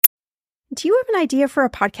Do you have an idea for a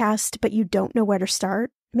podcast, but you don't know where to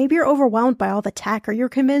start? Maybe you're overwhelmed by all the tech, or you're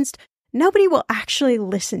convinced nobody will actually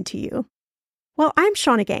listen to you. Well, I'm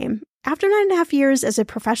Shauna Game. After 9.5 years as a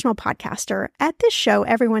professional podcaster, at this show,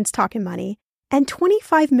 everyone's talking money, and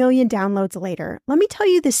 25 million downloads later, let me tell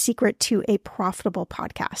you the secret to a profitable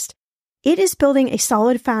podcast. It is building a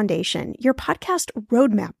solid foundation, your podcast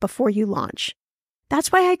roadmap before you launch. That's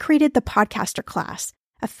why I created the Podcaster Class,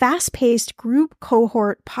 a fast-paced group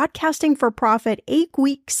cohort podcasting for profit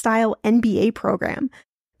 8-week style MBA program.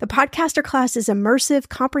 The Podcaster Class is immersive,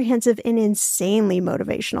 comprehensive, and insanely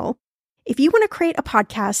motivational. If you want to create a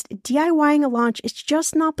podcast, DIYing a launch is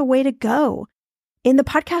just not the way to go. In the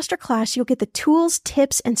Podcaster Class, you'll get the tools,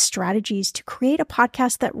 tips, and strategies to create a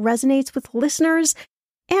podcast that resonates with listeners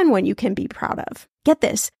and one you can be proud of. Get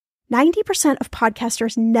this, 90% of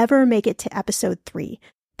podcasters never make it to episode 3.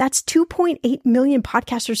 That's 2.8 million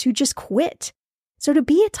podcasters who just quit. So to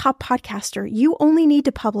be a top podcaster, you only need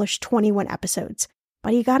to publish 21 episodes,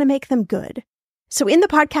 but you got to make them good. So in the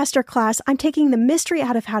Podcaster Class, I'm taking the mystery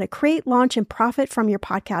out of how to create, launch, and profit from your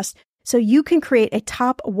podcast so you can create a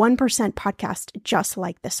top 1% podcast just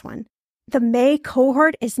like this one. The May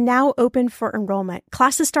cohort is now open for enrollment.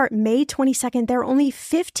 Classes start May 22nd. There are only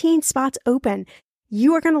 15 spots open.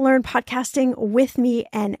 You are going to learn podcasting with me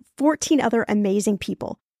and 14 other amazing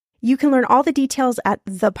people. You can learn all the details at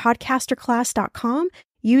thepodcasterclass.com.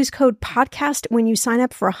 Use code PODCAST when you sign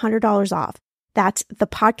up for $100 off. That's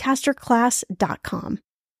thepodcasterclass.com.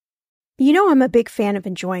 You know I'm a big fan of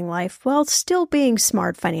enjoying life while still being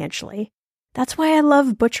smart financially. That's why I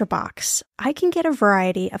love ButcherBox. I can get a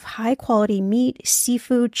variety of high-quality meat,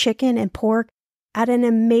 seafood, chicken, and pork at an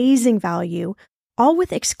amazing value, all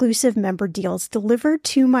with exclusive member deals delivered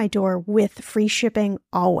to my door with free shipping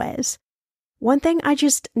always. One thing I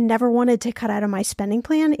just never wanted to cut out of my spending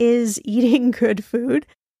plan is eating good food.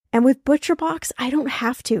 And with ButcherBox, I don't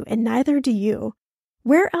have to, and neither do you.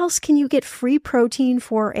 Where else can you get free protein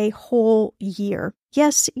for a whole year?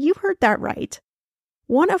 Yes, you heard that right.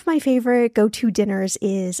 One of my favorite go-to dinners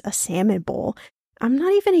is a salmon bowl. I'm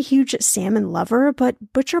not even a huge salmon lover,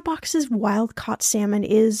 but ButcherBox's wild-caught salmon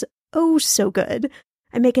is oh so good.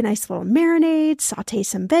 I make a nice little marinade, saute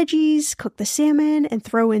some veggies, cook the salmon, and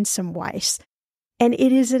throw in some rice. And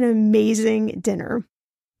it is an amazing dinner.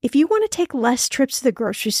 If you want to take less trips to the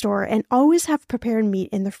grocery store and always have prepared meat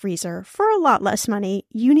in the freezer for a lot less money,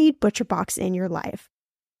 you need ButcherBox in your life.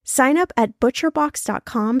 Sign up at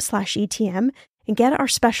butcherbox.com/ETM and get our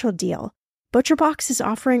special deal. ButcherBox is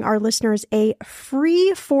offering our listeners a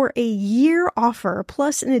free for a year offer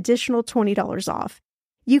plus an additional $20 off.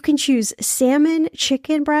 You can choose salmon,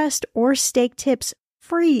 chicken breast, or steak tips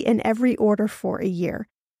free in every order for a year.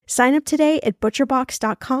 Sign up today at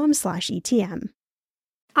butcherbox.com/ETM.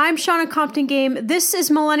 I'm Shauna Compton Game. This is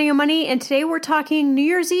Millennial Money, and today we're talking New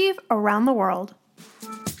Year's Eve around the world.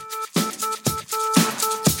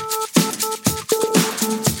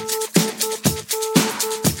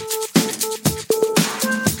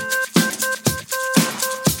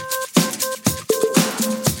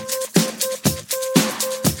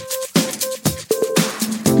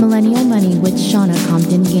 Millennial Money with Shauna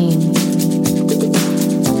Compton Game.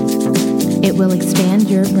 It will expand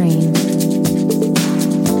your brain.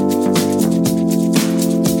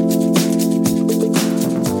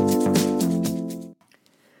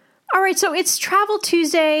 All right, so it's Travel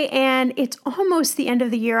Tuesday and it's almost the end of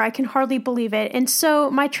the year. I can hardly believe it. And so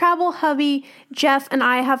my travel hubby, Jeff, and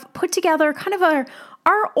I have put together kind of our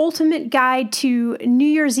ultimate guide to New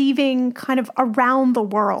Year's Eve kind of around the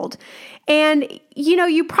world. And, you know,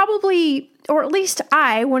 you probably, or at least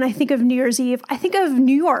I, when I think of New Year's Eve, I think of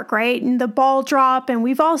New York, right? And the ball drop, and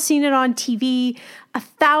we've all seen it on TV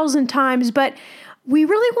 1,000 times, but we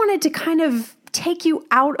really wanted to kind of take you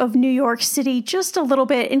out of New York City just a little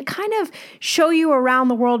bit and kind of show you around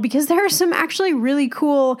the world, because there are some actually really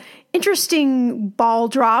cool, interesting ball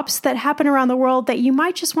drops that happen around the world that you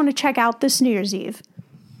might just want to check out this New Year's Eve.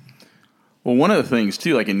 Well, one of the things,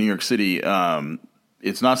 too, like in New York City,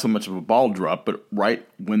 it's not so much of a ball drop, but right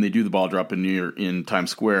when they do the ball drop in Times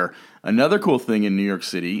Square, another cool thing in New York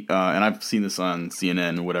City, and I've seen this on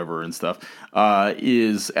CNN or whatever and stuff,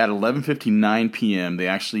 is at 11:59 p.m. they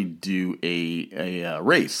actually do a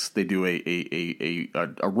race. They do a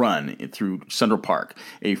run through Central Park,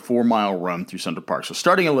 a 4-mile run through Central Park. So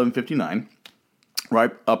starting at 11:59.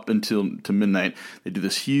 Right up until midnight, they do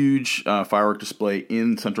this huge firework display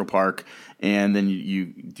in Central Park, and then you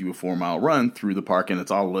do a 4-mile run through the park, and it's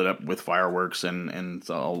all lit up with fireworks and it's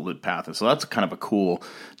all lit path. And so that's kind of a cool,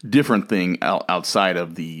 different thing outside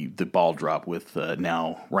of the ball drop with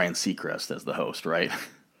now Ryan Seacrest as the host, right?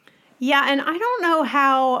 Yeah, and I don't know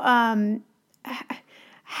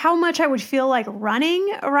how much I would feel like running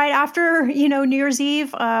right after, New Year's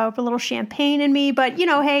Eve, with a little champagne in me. But,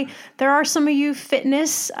 hey, there are some of you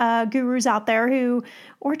fitness gurus out there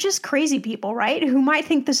or just crazy people, right, who might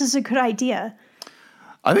think this is a good idea.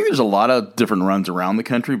 I think there's a lot of different runs around the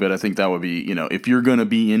country, but I think that would be, if you're going to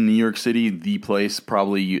be in New York City, the place,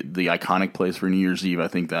 probably the iconic place for New Year's Eve, I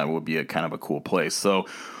think that would be a kind of a cool place. So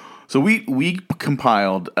we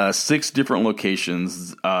compiled 6 different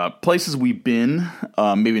locations, places we've been,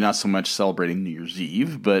 maybe not so much celebrating New Year's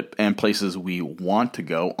Eve, and places we want to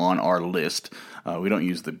go on our list. We don't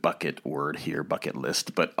use the bucket word here, bucket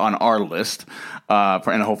list, but on our list.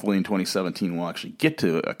 And hopefully in 2017 we'll actually get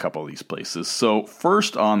to a couple of these places. So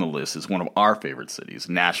first on the list is one of our favorite cities,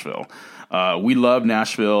 Nashville. We love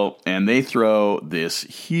Nashville, and they throw this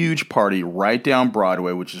huge party right down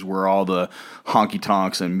Broadway, which is where all the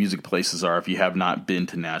honky-tonks and music places are. If you have not been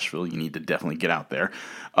to Nashville, you need to definitely get out there.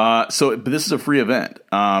 But this is a free event,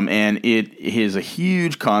 and it is a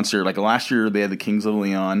huge concert. Like last year, they had the Kings of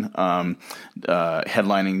Leon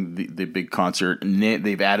headlining the big concert, and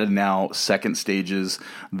they've added now second stages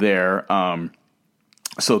there.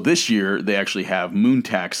 So this year, they actually have Moon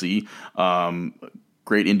Taxi,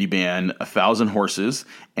 great indie band, 1,000 Horses,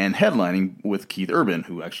 and headlining with Keith Urban,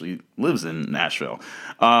 who actually lives in Nashville.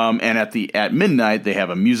 And at midnight, they have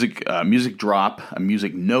a music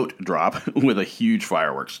note drop with a huge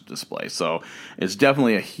fireworks display. So it's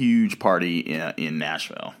definitely a huge party in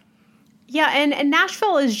Nashville. Yeah, and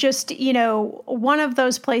Nashville is just, one of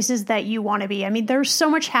those places that you want to be. I mean, there's so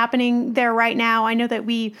much happening there right now. I know that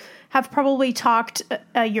we have probably talked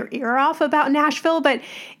your ear off about Nashville, but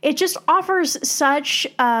it just offers such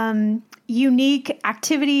unique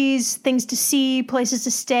activities, things to see, places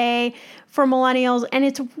to stay for millennials, and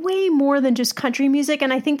it's way more than just country music.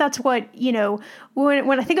 And I think that's what,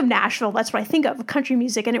 when I think of Nashville, that's what I think of, country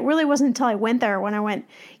music. And it really wasn't until I went there when I went,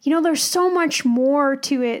 there's so much more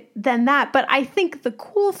to it than that. But I think the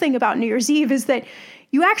cool thing about New Year's Eve is that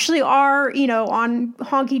you actually are, on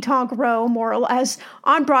Honky Tonk Row, more or less,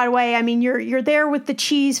 on Broadway. I mean, you're there with the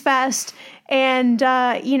Cheese Fest, and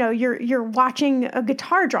you're watching a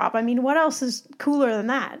guitar drop. I mean, what else is cooler than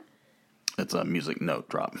that? It's a music note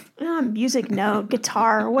drop. Music note,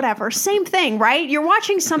 guitar, whatever. Same thing, right? You're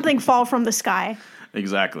watching something fall from the sky.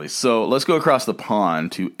 Exactly. So let's go across the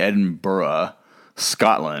pond to Edinburgh,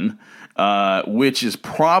 Scotland, which is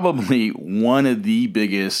probably one of the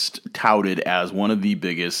biggest, touted as one of the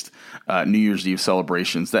biggest New Year's Eve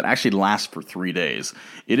celebrations that actually lasts for 3 days.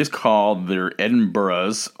 It is called their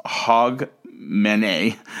Edinburgh's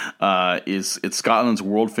Hogmanay. It's Scotland's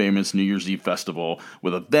world famous New Year's Eve festival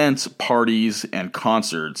with events, parties, and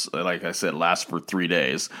concerts. Like I said, lasts for 3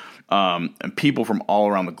 days. And people from all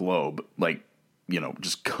around the globe,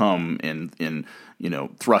 just come and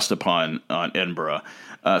thrust upon Edinburgh.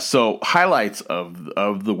 So highlights of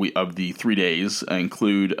the 3 days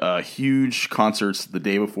include huge concerts the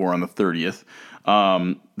day before on the 30th.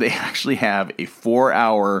 They actually have a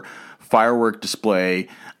 4-hour firework display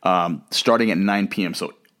starting at 9 p.m.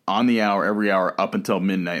 So on the hour, every hour, up until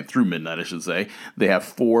midnight, through midnight, I should say, they have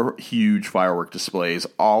 4 huge firework displays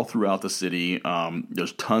all throughout the city.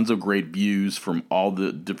 There's tons of great views from all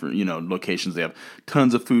the different, locations. They have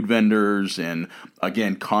tons of food vendors and,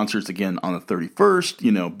 again, concerts again on the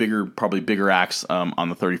 31st, probably bigger acts on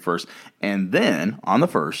the 31st. And then on the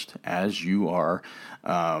 1st, as you are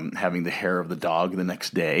having the hair of the dog the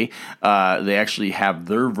next day, they actually have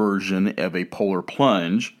their version of a polar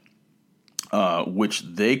plunge, which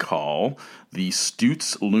they call the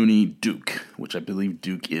Stutz Looney Duke, which I believe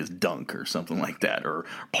Duke is dunk or something like that, or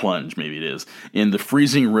plunge, maybe it is, in the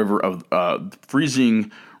freezing river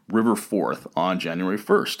Forth on January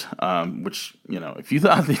 1st. Which, if you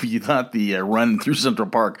thought the run through Central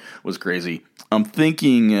Park was crazy, I'm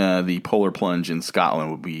thinking the polar plunge in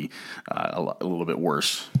Scotland would be a little bit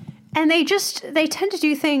worse. And they tend to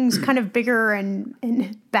do things kind of bigger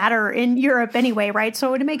and badder in Europe anyway, right? So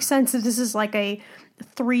it would make sense that this is like a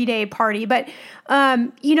 3-day party. But,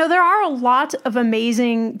 there are a lot of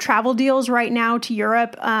amazing travel deals right now to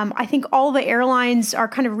Europe. I think all the airlines are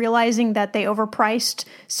kind of realizing that they overpriced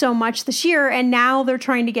so much this year, and now they're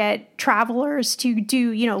trying to get travelers to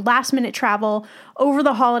do, last minute travel over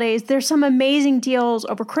the holidays. There's some amazing deals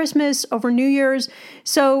over Christmas, over New Year's.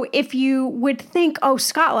 So if you would think, oh,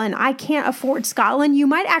 Scotland, I can't afford Scotland, you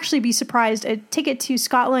might actually be surprised. A ticket to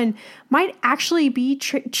Scotland might actually be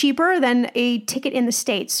cheaper than a ticket in the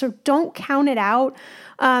States. So don't count it out.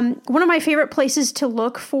 One of my favorite places to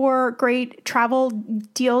look for great travel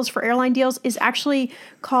deals, for airline deals, is actually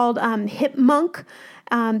called Hipmunk.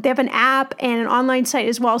 They have an app and an online site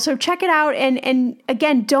as well. So check it out. And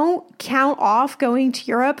again, don't count off going to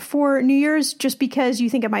Europe for New Year's just because you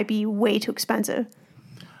think it might be way too expensive.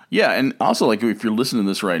 Yeah, and also, like, if you're listening to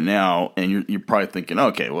this right now and you're probably thinking,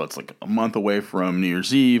 okay, well, it's like a month away from New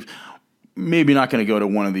Year's Eve, maybe not going to go to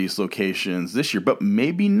one of these locations this year, but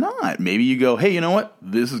maybe not. Maybe you go, hey, you know what?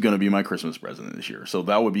 This is going to be my Christmas present this year. So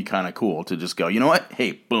that would be kind of cool to just go, you know what?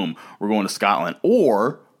 Hey, boom, we're going to Scotland.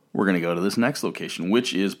 Or we're going to go to this next location,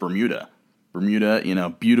 which is Bermuda. Bermuda,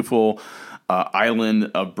 beautiful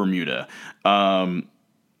island of Bermuda.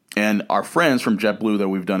 And our friends from JetBlue that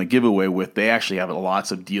we've done a giveaway with, they actually have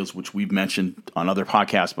lots of deals, which we've mentioned on other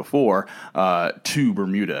podcasts before, to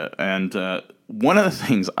Bermuda. And one of the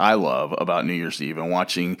things I love about New Year's Eve and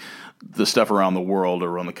watching the stuff around the world,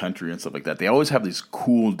 around the country and stuff like that, they always have these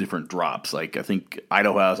cool different drops. Like, I think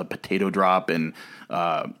Idaho has a potato drop, and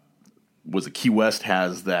Key West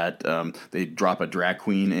has that they drop a drag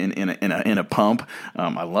queen in a pump.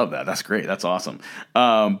 I love that. That's great. That's awesome.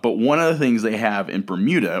 But one of the things they have in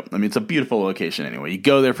Bermuda, I mean, it's a beautiful location anyway. You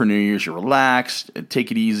go there for New Year's, you're relaxed,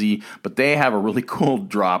 take it easy. But they have a really cool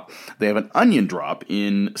drop. They have an onion drop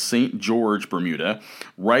in St. George, Bermuda,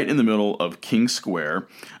 right in the middle of King Square.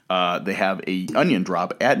 They have a onion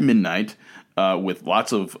drop at midnight with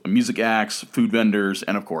lots of music acts, food vendors,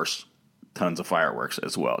 and of course, tons of fireworks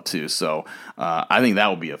as well too. So I think that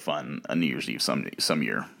will be a New Year's Eve some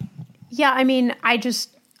year. Yeah, I mean,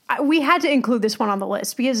 we had to include this one on the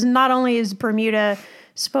list because not only is Bermuda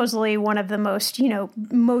supposedly one of the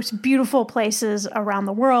most beautiful places around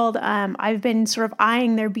the world. I've been sort of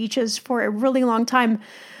eyeing their beaches for a really long time.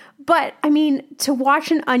 But, I mean, to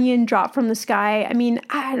watch an onion drop from the sky, I mean,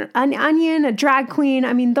 an onion, a drag queen,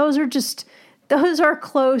 I mean, those are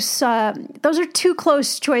close. Those are two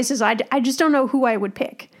close choices. I just don't know who I would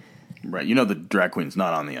pick. Right. The drag queen's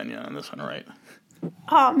not on the onion on this one, right?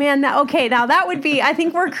 Oh, man. Now that would be, I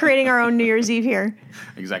think we're creating our own New Year's Eve here.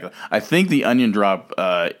 Exactly. I think the onion drop,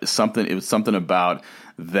 it was something about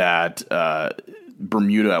that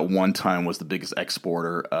Bermuda at one time was the biggest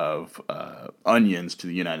exporter of onions to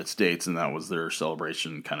the United States, and that was their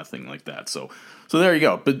celebration kind of thing like that. So there you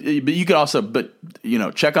go. But you could also,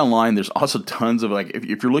 check online. There's also tons of, like,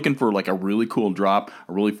 if you're looking for like a really cool drop,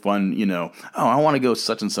 a really fun, I want to go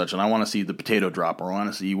such and such, and I want to see the potato drop, or I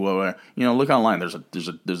want to see look online. There's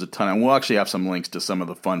a ton, and we'll actually have some links to some of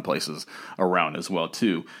the fun places around as well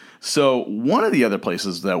too. So one of the other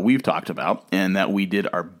places that we've talked about and that we did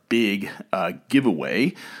our big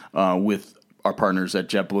giveaway with our partners at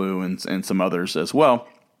JetBlue and some others as well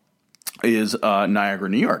is Niagara,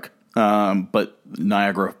 New York. But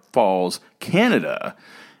Niagara Falls, Canada,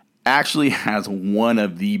 actually has one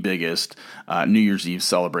of the biggest New Year's Eve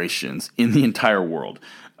celebrations in the entire world.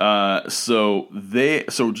 So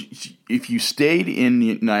if you stayed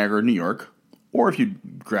in Niagara, New York, or if you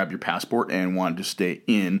grab your passport and wanted to stay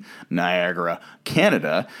in Niagara,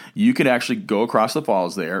 Canada, you could actually go across the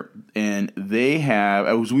falls there. And they have,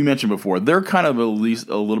 as we mentioned before, they're kind of at least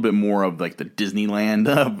a little bit more of like the Disneyland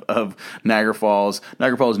of Niagara Falls.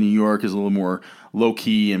 Niagara Falls, New York is a little more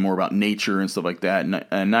low-key and more about nature and stuff like that.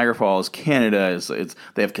 And Niagara Falls, Canada,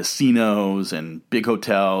 they have casinos and big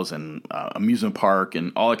hotels and amusement park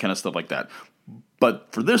and all that kind of stuff like that. But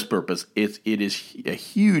for this purpose, it is a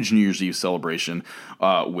huge New Year's Eve celebration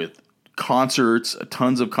with concerts,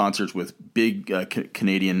 tons of concerts with big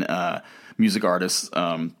Canadian music artists.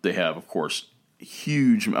 They have, of course,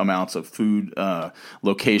 huge amounts of food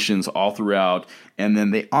locations all throughout. And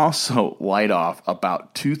then they also light off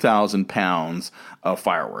about 2,000 pounds of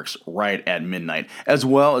fireworks right at midnight, as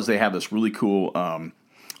well as they have this really cool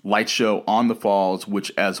light show on the falls,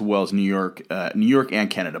 which as well as New York and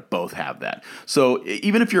Canada both have that. So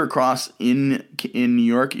even if you're across in New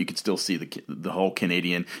York, you could still see the whole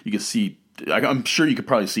Canadian. You could see, I'm sure you could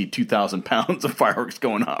probably see 2,000 pounds of fireworks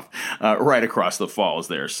going off right across the falls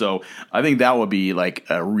there. So I think that would be like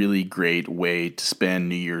a really great way to spend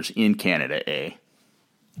New Year's in Canada,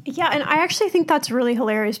 Yeah, and I actually think that's really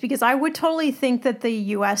hilarious because I would totally think that the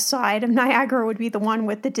U.S. side of Niagara would be the one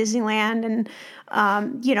with the Disneyland and,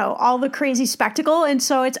 all the crazy spectacle. And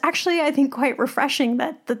so it's actually, I think, quite refreshing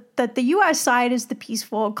that the U.S. side is the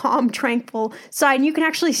peaceful, calm, tranquil side. And you can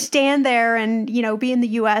actually stand there and, be in the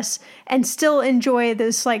U.S. and still enjoy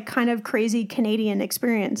this like kind of crazy Canadian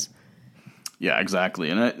experience. Yeah, exactly.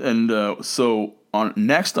 And so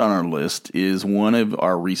next on our list is one of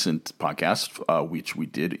our recent podcasts, which we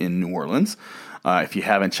did in New Orleans. If you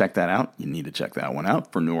haven't checked that out, you need to check that one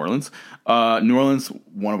out for New Orleans. New Orleans,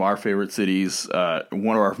 one of our favorite cities,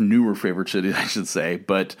 one of our newer favorite cities, I should say.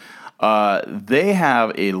 But They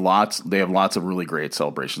have lots of really great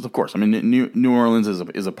celebrations. Of course, I mean New Orleans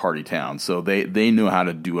is a party town, so they know how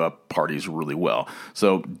to do up parties really well.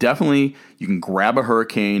 So definitely you can grab a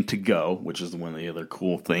hurricane to go, which is one of the other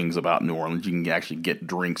cool things about New Orleans. You can actually get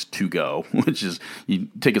drinks to go, which is you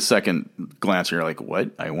take a second glance and you're like,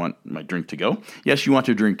 what? I want my drink to go? Yes, you want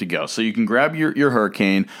your drink to go. So you can grab your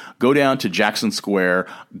hurricane, go down to Jackson Square,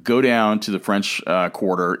 go down to the French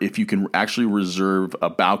Quarter. If you can actually reserve a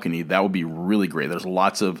balcony, that would be really great. There's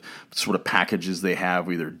lots of sort of packages they have,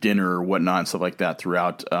 either dinner or whatnot and stuff like that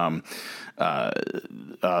throughout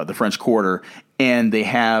the French Quarter. And they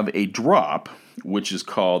have a drop, which is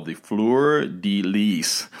called the Fleur de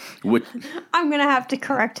Lis. Which I'm going to have to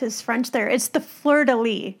correct his French there. It's the Fleur de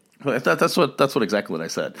Lis. That's exactly what I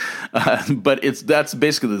said. But that's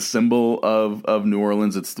basically the symbol of New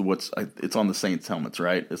Orleans. It's on the Saints helmets,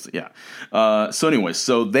 right? So anyway,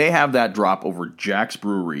 so they have that drop over Jack's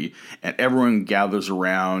Brewery, and everyone gathers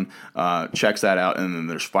around, checks that out, and then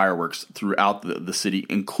there's fireworks throughout the city,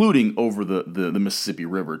 including over the Mississippi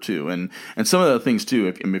River too. And some of the things too.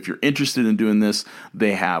 If you're interested in doing this,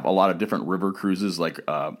 they have a lot of different river cruises, like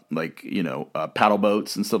paddle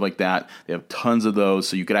boats and stuff like that. They have tons of those,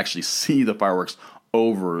 so you could actually see the fireworks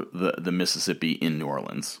over the Mississippi in New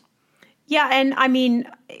Orleans. Yeah, and I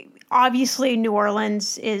mean, obviously New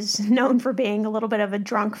Orleans is known for being a little bit of a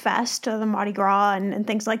drunk fest, the Mardi Gras and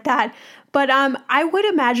things like that. But I would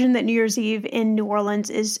imagine that New Year's Eve in New Orleans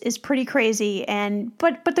is pretty crazy,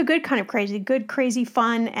 but the good kind of crazy, good crazy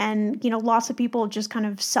fun, and lots of people just kind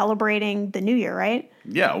of celebrating the New Year, right?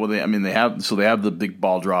 Yeah, well, they have the big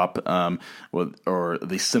ball drop, or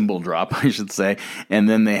the cymbal drop, I should say, and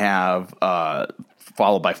then they have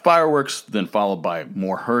followed by fireworks, then followed by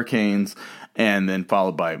more hurricanes, and then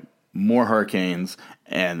followed by more hurricanes,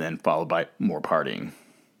 and then followed by more partying.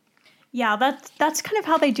 Yeah, that's kind of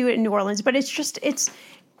how they do it in New Orleans, but it's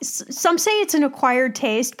some say it's an acquired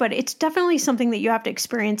taste, but it's definitely something that you have to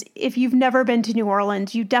experience. If you've never been to New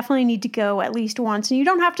Orleans, you definitely need to go at least once, and you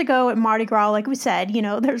don't have to go at Mardi Gras, like we said.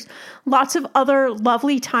 There's lots of other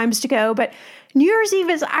lovely times to go, but New Year's Eve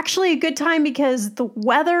is actually a good time because the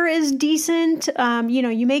weather is decent.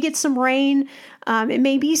 You may get some rain. It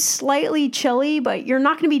may be slightly chilly, but you're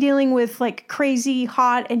not going to be dealing with like crazy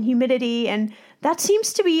hot and humidity. And that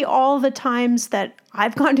seems to be all the times that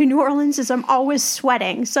I've gone to New Orleans is I'm always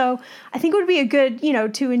sweating. So I think it would be a good,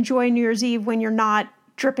 to enjoy New Year's Eve when you're not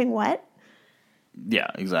dripping wet. Yeah,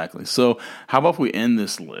 exactly. So how about if we end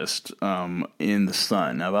this list in the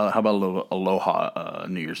sun? How about a little Aloha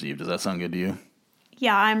New Year's Eve? Does that sound good to you?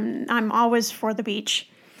 Yeah, I'm always for the beach.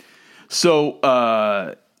 So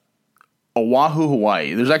Oahu,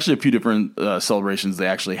 Hawaii. There's actually a few different celebrations they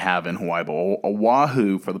actually have in Hawaii, but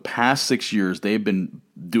Oahu, for the past 6 years, they've been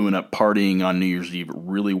doing up partying on New Year's Eve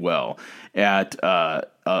really well at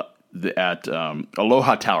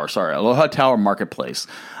Aloha Tower Marketplace,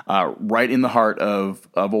 right in the heart of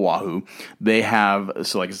Oahu. They have,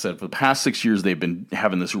 so like I said, for the past 6 years, they've been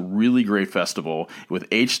having this really great festival with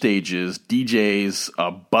 8 stages, DJs,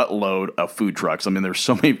 a buttload of food trucks. I mean, there's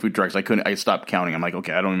so many food trucks. I stopped counting. I'm like,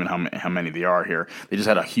 okay, I don't even know how many there are here. They just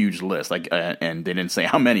had a huge list, and they didn't say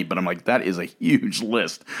how many, but I'm like, that is a huge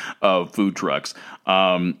list of food trucks.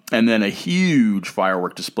 And then a huge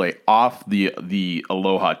firework display off the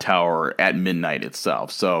Aloha Tower at midnight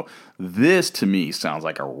itself. So this to me sounds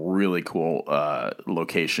like a really cool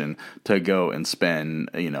location to go and spend,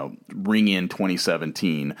 ring in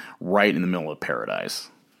 2017 right in the middle of paradise.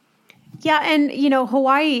 Yeah, and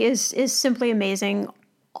Hawaii is simply amazing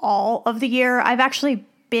all of the year. I've actually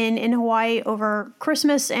been in Hawaii over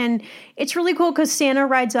Christmas, and it's really cool because Santa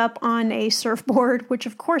rides up on a surfboard, which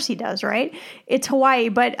of course he does, right? It's Hawaii,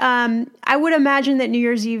 but I would imagine that New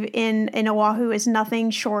Year's Eve in Oahu is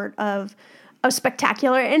nothing short of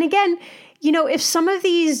spectacular. And again, if some of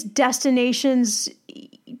these destinations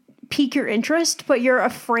pique your interest, but you're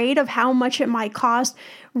afraid of how much it might cost,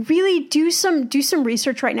 really do some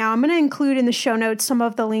research right now. I'm going to include in the show notes some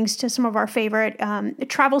of the links to some of our favorite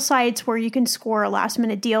travel sites where you can score last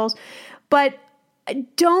minute deals. But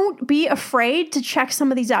don't be afraid to check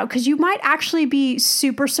some of these out, because you might actually be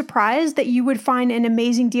super surprised that you would find an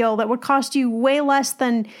amazing deal that would cost you way less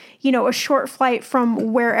than, a short flight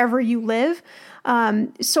from wherever you live.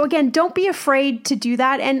 So again, don't be afraid to do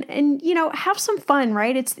that and have some fun,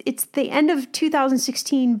 right? It's the end of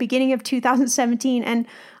 2016, beginning of 2017, and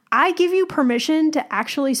I give you permission to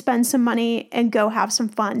actually spend some money and go have some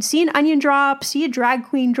fun. See an onion drop, see a drag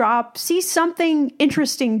queen drop, see something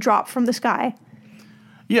interesting drop from the sky.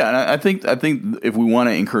 Yeah, and I think if we want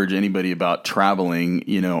to encourage anybody about traveling,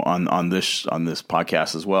 on this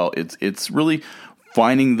podcast as well, it's really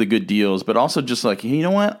finding the good deals, but also just like, hey, you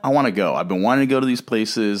know what? I want to go. I've been wanting to go to these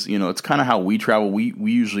places. It's kind of how we travel. We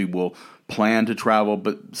usually will plan to travel,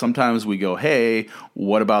 but sometimes we go, hey,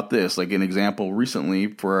 what about this? Like an example recently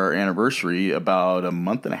for our anniversary about a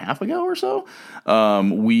month and a half ago or so,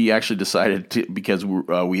 we actually decided to, because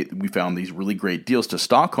we found these really great deals to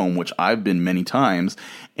Stockholm, which I've been many times,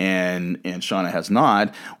 and Shauna has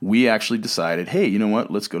not. We actually decided, hey, you know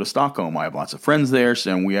what? Let's go to Stockholm. I have lots of friends there,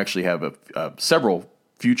 and we actually have several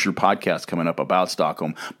future podcasts coming up about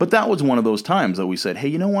Stockholm. But that was one of those times that we said, hey,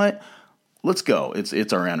 you know what? Let's go.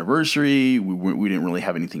 It's our anniversary. We didn't really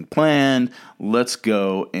have anything planned. Let's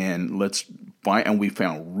go and let's find. And we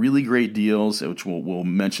found really great deals, which we'll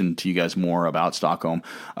mention to you guys more about Stockholm.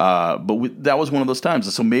 But that was one of those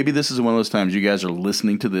times. So maybe this is one of those times you guys are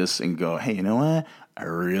listening to this and go, hey, you know what? I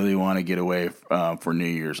really want to get away for New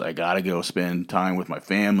Year's. I got to go spend time with my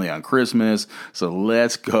family on Christmas. So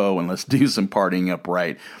let's go and let's do some partying up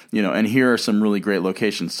right. And here are some really great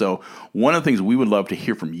locations. So one of the things we would love to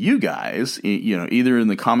hear from you guys, either in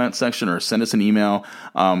the comment section or send us an email.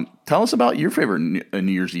 Tell us about your favorite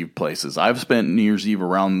New Year's Eve places. I've spent New Year's Eve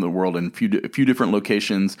around the world in a few different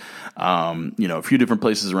locations, a few different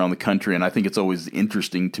places around the country. And I think it's always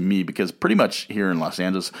interesting to me because pretty much here in Los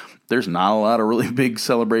Angeles, there's not a lot of really big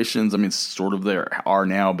celebrations. I mean, sort of there are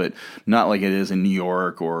now, but not like it is in New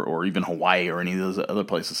York or even Hawaii or any of those other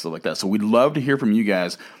places, stuff like that. So we'd love to hear from you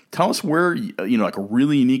guys. Tell us where, like a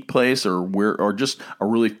really unique place or just a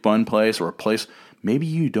really fun place or a place maybe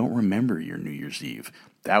you don't remember your New Year's Eve.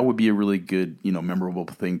 That would be a really good, memorable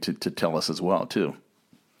thing to tell us as well, too.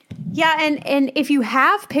 Yeah, and if you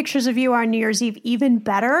have pictures of you on New Year's Eve, even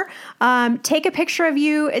better. Take a picture of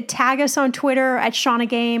you, tag us on Twitter at Shauna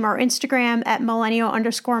Game or Instagram at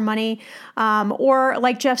millennial_money. Or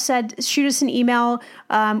like Jeff said, shoot us an email.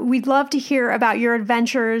 We'd love to hear about your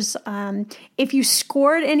adventures. If you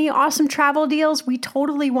scored any awesome travel deals, we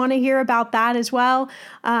totally want to hear about that as well.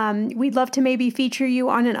 We'd love to maybe feature you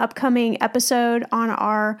on an upcoming episode on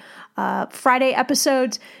our Friday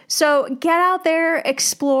episodes. So get out there,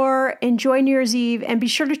 explore, enjoy New Year's Eve, and be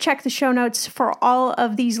sure to check the show notes for all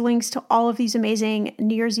of these links to all of these amazing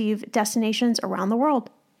New Year's Eve destinations around the world.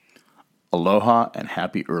 Aloha and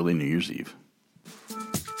happy early New Year's Eve.